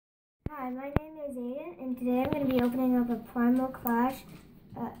Hi, my name is Aiden, and today I'm going to be opening up a Primal Clash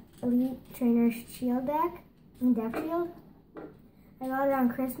Elite Trainer Shield deck, deck shield. I got it on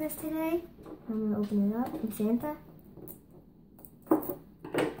Christmas today. I'm going to open it up from Santa.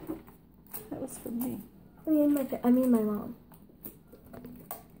 That was for me. I mean my mom.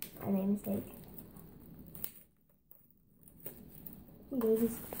 I made a mistake. You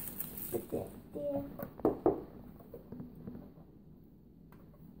babies. Put that there.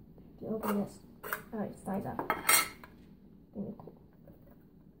 To open this. Oh, it slides off. Really cool.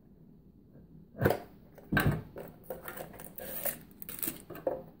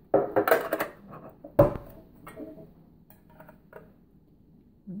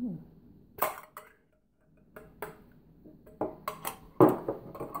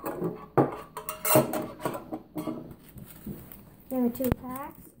 There are two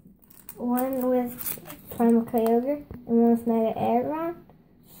packs. One with Primal Kyogre and one with Mega Aggron.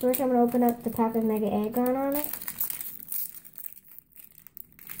 First, I'm going to open up the pack with Mega Aggron on it.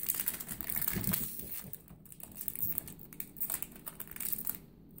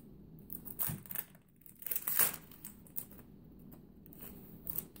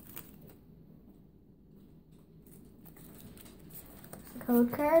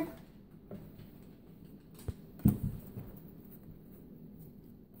 Code card.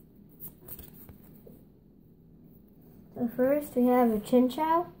 So first we have a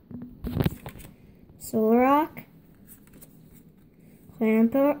Chinchou, Solrock,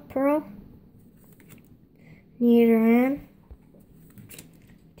 Clamperl, Nidoran,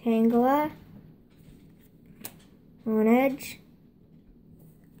 Tangela, Honedge,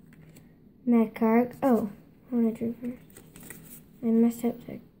 Magcargo. Oh, Honedge Reverse. I messed up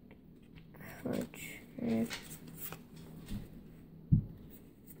the card.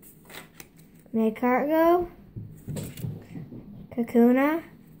 Magcargo, Kakuna,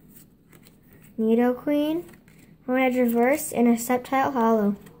 Nidoqueen, Honedge Reverse, and a Sceptile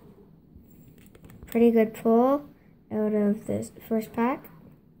Hollow. Pretty good pull out of this first pack.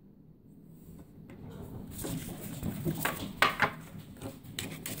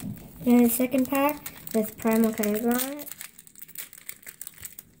 And the second pack with Primal Kyogre on it.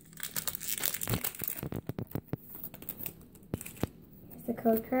 Here's the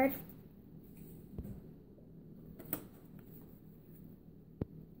code card.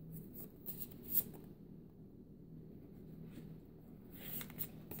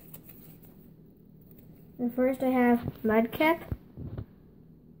 And first I have Mudkip,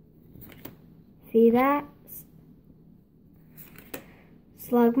 Feebas,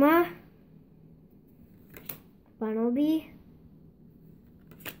 Slugma, Bunnelby,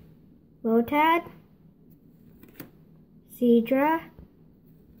 Lotad, Seadra,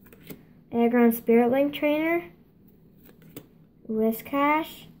 Aggron Spirit Link Trainer,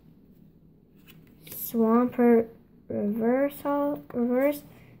 Whiscash, Swampert Reverse,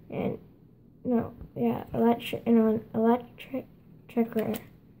 and electric rare.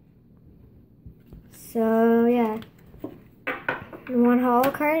 So yeah, one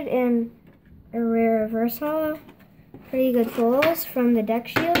holo card and a rare reverse holo. Pretty good pulls from the deck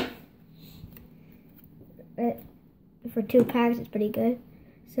shield. For two packs, it's pretty good.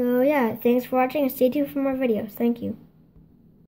 So yeah, thanks for watching and stay tuned for more videos. Thank you.